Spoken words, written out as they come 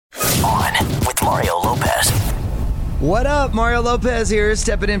What up? Mario Lopez here,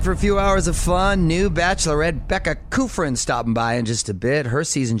 stepping in for a few hours of fun. New Bachelorette Becca Kufrin stopping by in just a bit. Her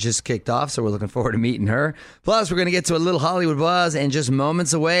season just kicked off, so we're looking forward to meeting her. Plus, we're going to get to a little Hollywood buzz and just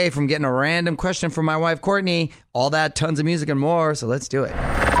moments away from getting a random question from my wife, Courtney. All that, tons of music and more, so let's do it.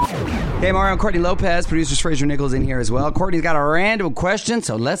 Hey, Mario, I'm Courtney Lopez. Producers Fraser Nichols in here as well. Courtney's got a random question,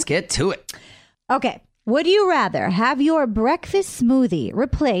 so let's get to it. Okay. Would you rather have your breakfast smoothie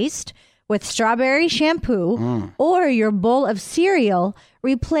replaced with strawberry shampoo or your bowl of cereal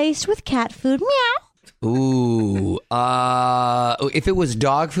replaced with cat food? Meow. Ooh. If it was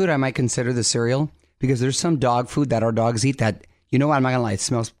dog food, I might consider the cereal because there's some dog food that our dogs eat that, you know what, I'm not going to lie, it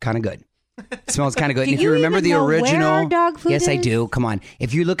smells kind of good. It smells kind of good. Do And if you remember even the know original, where our dog food yes, I is? do. Come on.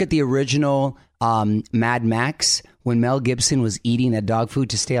 If you look at the original Mad Max, when Mel Gibson was eating that dog food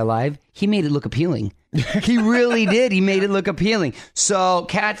to stay alive, he made it look appealing. He really did. He made it look appealing. So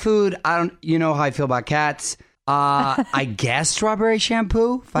cat food, you know how I feel about cats. I guess strawberry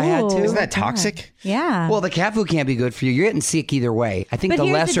shampoo if I had to. Isn't that toxic? Yeah. Well, the cat food can't be good for you. You're getting sick either way. I think But the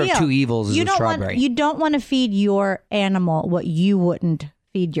here's lesser of deal. two evils is You the don't strawberry. You don't want to feed your animal what you wouldn't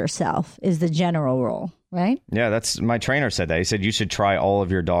feed yourself is the general rule, right? Yeah, that's my trainer said that. He said you should try all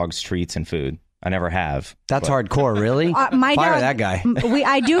of your dog's treats and food. I never have. That's hardcore, really? My Fire dog, that guy.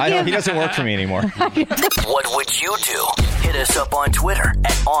 I do give. He doesn't work for me anymore. What would you do? Hit us up on Twitter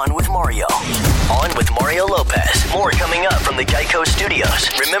at OnWithMario. On with Mario Lopez. More coming up from the Geico Studios.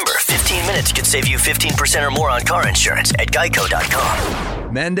 Remember, 15 minutes could save you 15% or more on car insurance at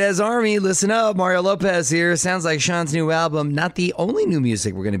Geico.com. Mendez Army, listen up. Mario Lopez here. Sounds like Sean's new album, not the only new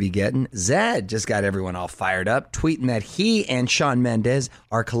music we're going to be getting. Zed just got everyone all fired up, tweeting that he and Shawn Mendes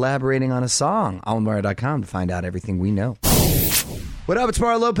are collaborating on a song. On Mario.com to find out everything we know. What up? It's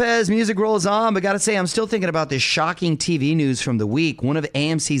Mario Lopez. Music rolls on, but gotta say, I'm still thinking about this shocking TV news from the week. One of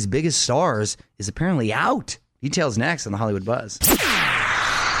AMC's biggest stars is apparently out. Details next on the Hollywood Buzz.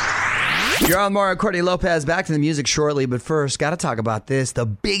 You're on Mario, Courtney Lopez. Back to the music shortly, but first, gotta talk about this. The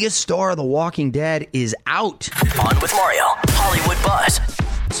biggest star of The Walking Dead is out. On with Mario, Hollywood Buzz.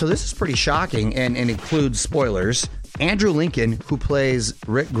 So this is pretty shocking and includes spoilers. Andrew Lincoln, who plays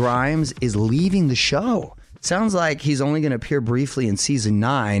Rick Grimes, is leaving the show. Sounds like he's only going to appear briefly in season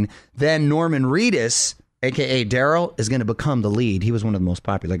 9. Then Norman Reedus, a.k.a. Daryl, is going to become the lead. He was one of the most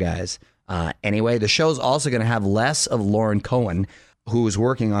popular guys. Anyway, the show's also going to have less of Lauren Cohen, who is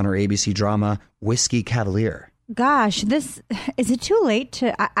working on her ABC drama, Whiskey Cavalier. Gosh, is it too late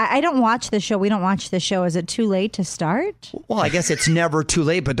to... I don't watch the show. We don't watch the show. Is it too late to start? Well, I guess it's never too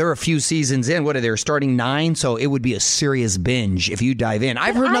late, but there are a few seasons in. What are they starting 9? So it would be a serious binge if you dive in.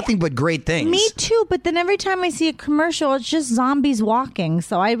 I've heard nothing but great things. Me too, but then every time I see a commercial, it's just zombies walking.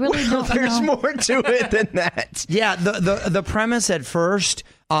 So I really don't know. There's more to it than that. Yeah, the premise at first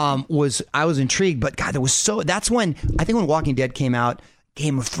was I was intrigued, but God, that's when I think when Walking Dead came out,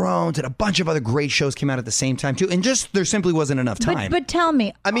 Game of Thrones and a bunch of other great shows came out at the same time too, and just there simply wasn't enough time. But tell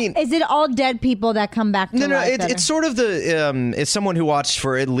me, I mean, is it all dead people that come back to life? It's sort of the it's someone who watched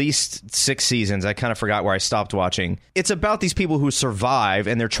for at least 6 seasons. I kind of forgot where I stopped watching. It's about these people who survive,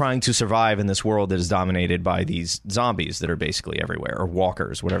 and they're trying to survive in this world that is dominated by these zombies that are basically everywhere, or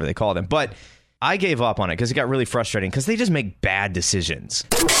walkers, whatever they call them. But I gave up on it because it got really frustrating because they just make bad decisions.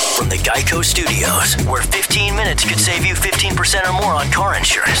 From the Geico Studios, where 15 minutes could save you 15% or more on car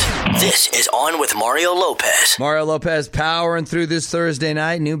insurance. This is On with Mario Lopez. Mario Lopez powering through this Thursday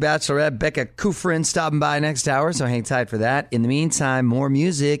night. New Bachelorette Becca Kufrin stopping by next hour, so hang tight for that. In the meantime, more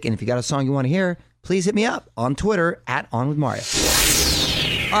music, and if you got a song you want to hear, please hit me up on Twitter at On with Mario.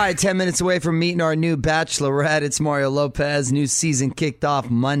 All right, 10 minutes away from meeting our new Bachelorette. It's Mario Lopez. New season kicked off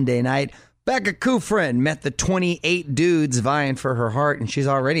Monday night. Becca Kufrin met the 28 dudes vying for her heart, and she's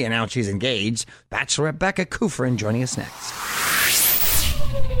already announced she's engaged. Bachelorette Becca Kufrin joining us next.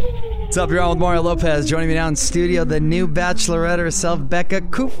 What's up, you're on with Mario Lopez. Joining me now in studio, the new Bachelorette herself, Becca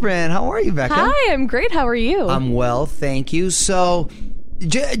Kufrin. How are you, Becca? Hi, I'm great. How are you? I'm well, thank you. So,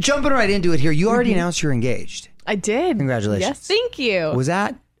 jumping right into it here, you already announced you're engaged. I did. Congratulations. Yes, thank you. Was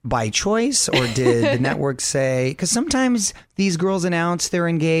that by choice, or did the network say, because sometimes these girls announce they're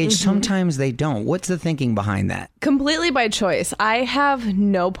engaged, sometimes they don't. What's the thinking behind that? Completely by choice. I have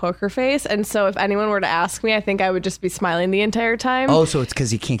no poker face, and so if anyone were to ask me, I think I would just be smiling the entire time. Oh, so it's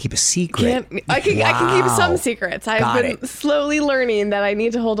because you can't keep a secret. I can keep some secrets. Got I've been slowly learning that I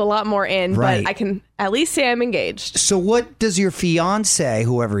need to hold a lot more in, Right. but I can at least say I'm engaged. So what does your fiance,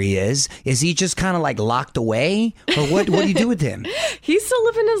 whoever he is he just kind of like locked away? Or what do you do with him? He's still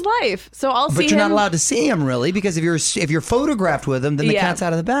living his life, so I'll see him. But you're not allowed to see him, really, because if your photos photographed with him, then the cat's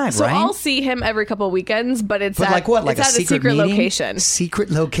out of the bag, so right? I'll see him every couple of weekends, but it's Like what? Like it's a at secret secret meeting? location. Secret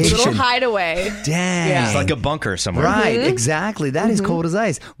location. Little hideaway. Dang. Yeah. It's like a bunker somewhere. Right, exactly. That is cold as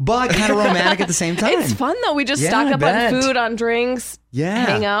ice, but kind of romantic at the same time. It's fun though. We just Yeah, stock I up bet. on food, on drinks,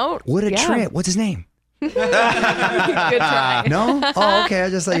 hang out. What a Yeah. trip. What's his name? Good try. No? Oh, okay. I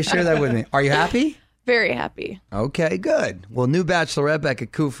just thought you shared that with me. Are you happy? Very happy. Okay, good. Well, new Bachelorette Becca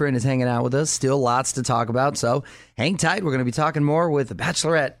Kufrin is hanging out with us. Still lots to talk about, so hang tight. We're going to be talking more with the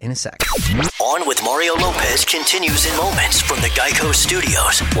Bachelorette in a sec. On with Mario Lopez continues in moments from the Geico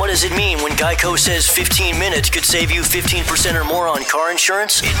Studios. What does it mean when Geico says 15 minutes could save you 15% or more on car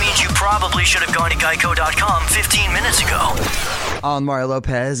insurance? It means you probably should have gone to geico.com 15 minutes ago. On Mario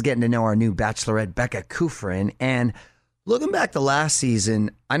Lopez, getting to know our new Bachelorette Becca Kufrin. And looking back to last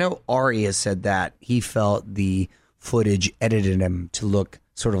season, I know Arie has said that he felt the footage edited him to look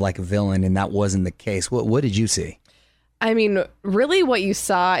sort of like a villain, and that wasn't the case. What did you see? I mean, really what you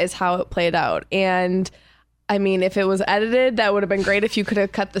saw is how it played out. And I mean, if it was edited, that would have been great if you could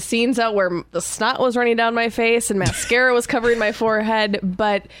have cut the scenes out where the snot was running down my face and mascara was covering my forehead.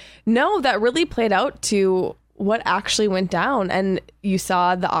 But no, that really played out to what actually went down. And you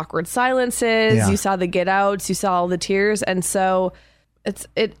saw the awkward silences, you saw the get outs, you saw all the tears. And so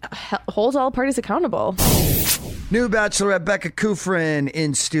it holds all parties accountable. New Bachelorette Becca Kufrin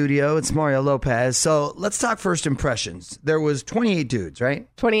in studio. It's Mario Lopez. So let's talk first impressions. There was 28 dudes, right?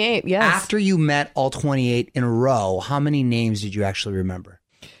 28, yes. After you met all 28 in a row, how many names did you actually remember?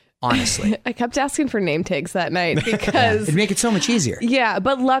 Honestly. I kept asking for name tags that night because... It'd make it so much easier. Yeah,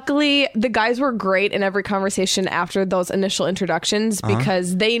 but luckily the guys were great in every conversation after those initial introductions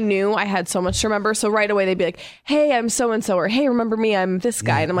because they knew I had so much to remember. So right away they'd be like, hey, I'm so-and-so, or hey, remember me, I'm this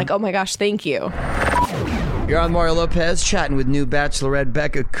guy. And I'm like, oh my gosh, thank you. You're on Mario Lopez chatting with new Bachelorette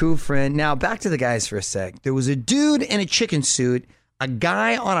Becca Kufrin. Now back to the guys for a sec. There was a dude in a chicken suit, a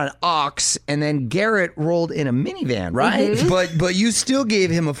guy on an ox, and then Garrett rolled in a minivan, right? But you still gave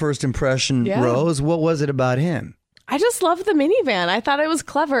him a first impression, Rose. What was it about him? I just loved the minivan. I thought it was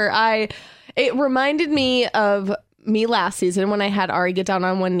clever. It reminded me of me last season when I had Arie get down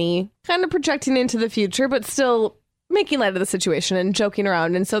on one knee, kind of projecting into the future, but still making light of the situation and joking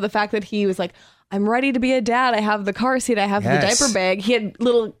around. And so the fact that he was like, I'm ready to be a dad. I have the car seat. I have the diaper bag. He had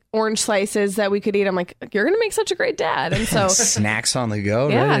little orange slices that we could eat. I'm like, you're going to make such a great dad. And so snacks on the go,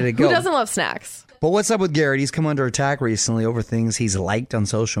 yeah, ready to go. Who doesn't love snacks? But what's up with Garrett? He's come under attack recently over things he's liked on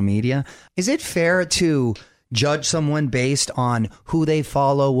social media. Is it fair to judge someone based on who they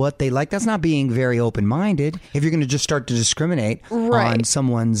follow, what they like? That's not being very open-minded. If you're going to just start to discriminate on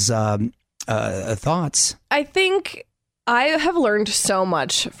someone's thoughts. I think I have learned so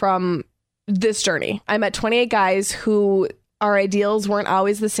much from this journey. I met 28 guys who our ideals weren't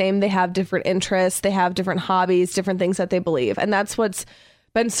always the same. They have different interests. They have different hobbies, different things that they believe. And that's what's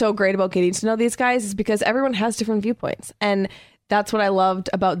been so great about getting to know these guys is because everyone has different viewpoints. And that's what I loved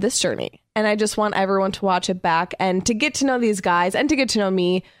about this journey. And I just want everyone to watch it back and to get to know these guys and to get to know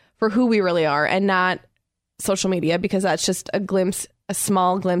me for who we really are and not social media, because that's just a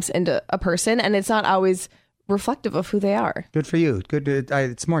small glimpse into a person. And it's not always reflective of who they are. Good for you. Good.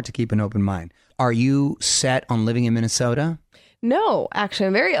 It's smart to keep an open mind. Are you set on living in Minnesota? No, actually,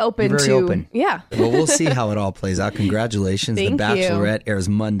 I'm very open. You're very open. Yeah. Well, we'll see how it all plays out. Congratulations. Thank The Bachelorette airs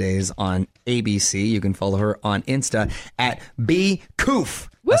Mondays on ABC. You can follow her on Insta at BCoof.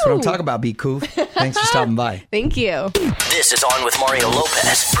 That's what I'm talking about, BCoof. Thanks for stopping by. Thank you. This is On with Mario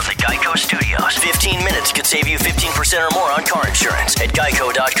Lopez from the Geico Studios. 15 minutes could save you 15% or more on car insurance at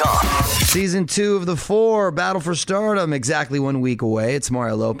geico.com. Season 2 of The 4, Battle for Stardom, exactly 1 week away. It's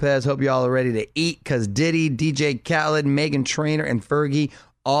Mario Lopez. Hope y'all are ready to eat because Diddy, DJ Khaled, Meghan Trainor, and Fergie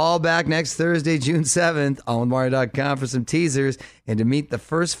all back next Thursday, June 7th, on Mario.com for some teasers and to meet the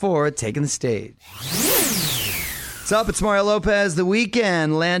first 4 taking the stage. What's up? It's Mario Lopez. The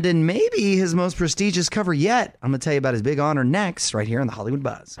Weeknd landed maybe his most prestigious cover yet. I'm going to tell you about his big honor next, right here on the Hollywood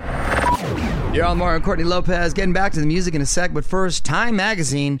Buzz. You're on Mario and Courtney Lopez. Getting back to the music in a sec, but first, Time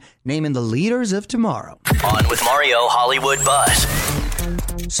Magazine naming the leaders of tomorrow. On with Mario Hollywood Buzz.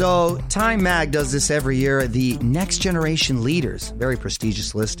 So, Time Mag does this every year. The Next Generation Leaders. Very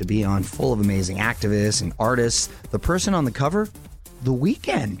prestigious list to be on, full of amazing activists and artists. The person on the cover, The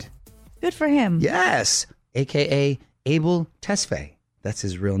Weeknd. Good for him. Yes. A.K.A. Abel Tesfaye. That's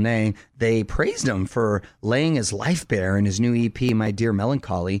his real name. They praised him for laying his life bare in his new EP, My Dear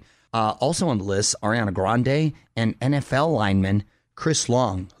Melancholy. Also on the list, Ariana Grande and NFL lineman Chris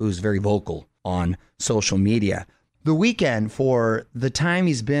Long, who's very vocal on social media. The Weeknd, for the time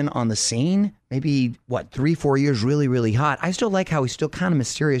he's been on the scene, maybe, 3-4 years, really, really hot. I still like how he's still kind of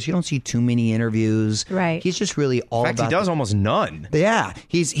mysterious. You don't see too many interviews. Right. He's just really all In fact, about he does almost none. Yeah,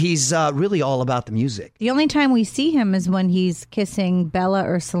 he's really all about the music. The only time we see him is when he's kissing Bella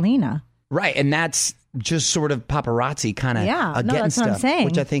or Selena. Right, and that's just sort of paparazzi kind of getting that's stuff, what I'm saying.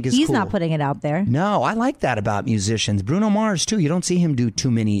 which I think is he's cool. not putting it out there. No, I like that about musicians. Bruno Mars, too. You don't see him do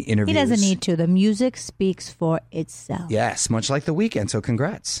too many interviews. He doesn't need to. The music speaks for itself. Yes, much like The Weeknd, so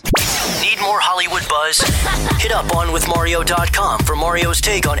congrats. Need more Hollywood buzz? Hit up onwithmario.com for Mario's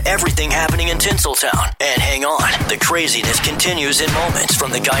take on everything happening in Tinseltown. And hang on, the craziness continues in moments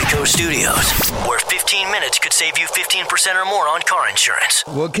from the Geico Studios, where 15 minutes could save you 15% or more on car insurance.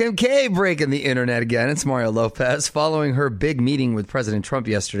 Well, Kim K breaking the internet again. It's Mario Lopez. Following her big meeting with President Trump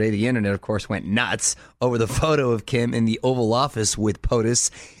yesterday, the internet, of course, went nuts over the photo of Kim in the Oval Office with POTUS.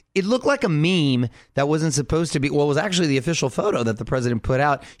 It looked like a meme that wasn't supposed to be. Well, it was actually the official photo that the president put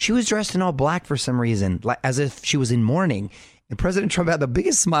out. She was dressed in all black for some reason, like as if she was in mourning. And President Trump had the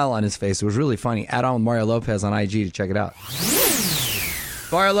biggest smile on his face. It was really funny. Add on Mario Lopez on IG to check it out.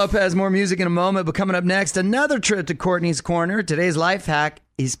 Mario Lopez, more music in a moment. But coming up next, another trip to Courtney's Corner. Today's life hack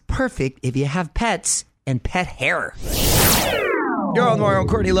is perfect if you have pets and pet hair. You're on Mario and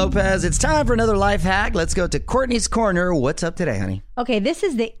Courtney Lopez. It's time for another life hack. Let's go to Courtney's Corner. What's up today, honey? Okay, this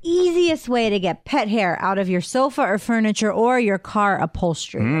is the easiest way to get pet hair out of your sofa or furniture or your car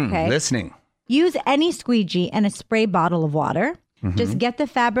upholstery. Okay, Listening. use any squeegee and a spray bottle of water. Just get the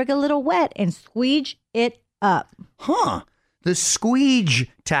fabric a little wet and squeege it up. Huh. The squeege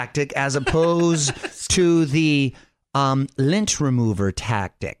tactic as opposed to the lint remover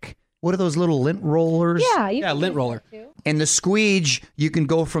tactic. What are those little lint rollers? Yeah, lint roller. And the squeege, you can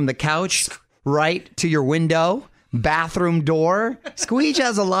go from the couch right to your window, bathroom door. Squeege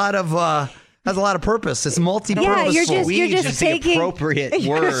has a lot of purpose. It's multi-purpose. Yeah, you're just Is the taking appropriate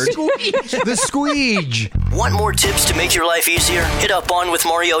word. the squeege. Want more tips to make your life easier? Hit up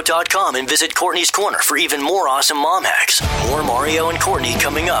onwithmario.com and visit Courtney's Corner for even more awesome mom hacks. More Mario and Courtney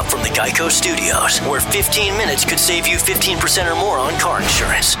coming up from the Geico Studios, where 15 minutes could save you 15% or more on car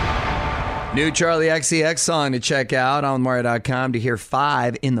insurance. New Charlie XCX song to check out on Mario.com to hear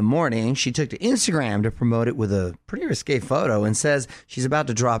 5 in the morning. She took to Instagram to promote it with a pretty risque photo and says she's about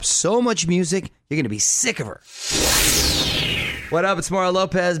to drop so much music, you're going to be sick of her. What up? It's Mario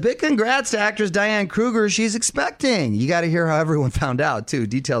Lopez. Big congrats to actress Diane Kruger. She's expecting. You got to hear how everyone found out, too.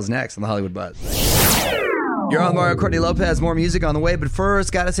 Details next on the Hollywood Buzz. You're on Mario. Courtney Lopez. More music on the way, but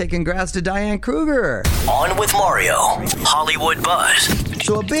first, got to say congrats to Diane Kruger. On with Mario, Hollywood Buzz.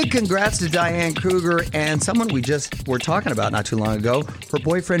 So a big congrats to Diane Kruger and someone we just were talking about not too long ago, her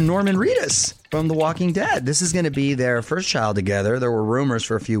boyfriend Norman Reedus from The Walking Dead. This is going to be their first child together. There were rumors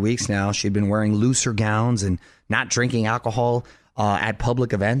for a few weeks now. She'd been wearing looser gowns and not drinking alcohol at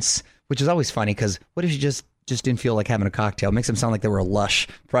public events, which is always funny because what if you just didn't feel like having a cocktail? It makes them sound like they were a lush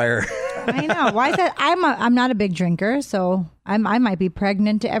prior. I know. Why is that? I'm not a big drinker, so I might be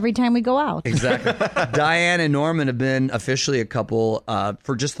pregnant every time we go out. Exactly. Diane and Norman have been officially a couple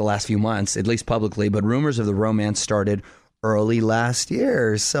for just the last few months, at least publicly, but rumors of the romance started early last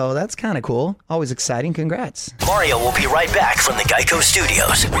year. So that's kind of cool. Always exciting. Congrats. Mario will be right back from the Geico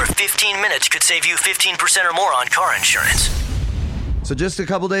Studios, where 15 minutes could save you 15% or more on car insurance. So just a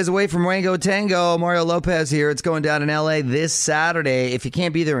couple days away from Wango Tango, Mario Lopez here. It's going down in L.A. this Saturday. If you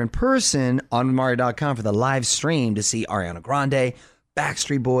can't be there in person, on Mario.com for the live stream to see Ariana Grande,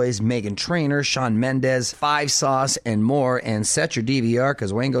 Backstreet Boys, Meghan Trainor, Shawn Mendes, Five Sauce, and more. And set your DVR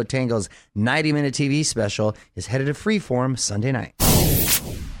because Wango Tango's 90-minute TV special is headed to Freeform Sunday night.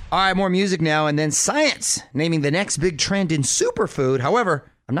 All right, more music now, and then science, naming the next big trend in superfood. However,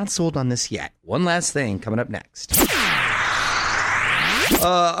 I'm not sold on this yet. One last thing coming up next.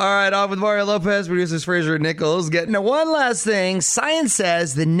 All right, on with Mario Lopez, producers Fraser and Nichols. Getting to one last thing. Science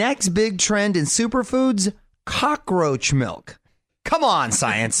says the next big trend in superfoods, cockroach milk. Come on,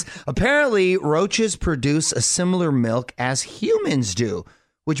 science. Apparently, roaches produce a similar milk as humans do,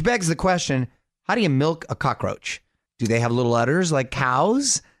 which begs the question, how do you milk a cockroach? Do they have little udders like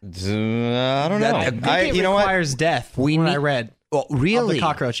cows? I don't know. I think it requires death. I read. Well, really? Of the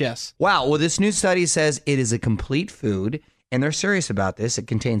cockroach, yes. Wow. Well, this new study says it is a complete food, and they're serious about this. It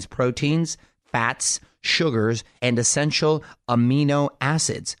contains proteins, fats, sugars, and essential amino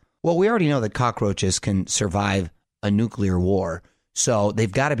acids. Well, we already know that cockroaches can survive a nuclear war, so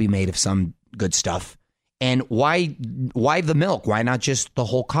they've got to be made of some good stuff. And why the milk? Why not just the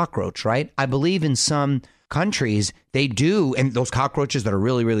whole cockroach, right? I believe in some countries they do, and those cockroaches that are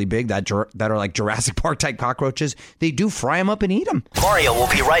really, really big, that are like Jurassic Park type cockroaches, they do fry them up and eat them. Mario will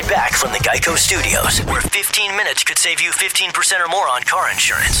be right back from the Geico Studios, where 15 minutes could save you 15% or more on car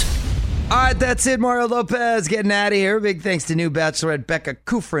insurance. All right, that's it. Mario Lopez getting out of here. Big thanks to new Bachelorette Becca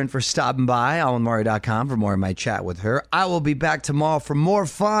Kufrin for stopping by. OnWithMario.com for more of my chat with her. I will be back tomorrow for more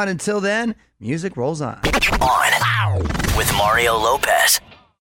fun. Until then, music rolls on. On with Mario Lopez.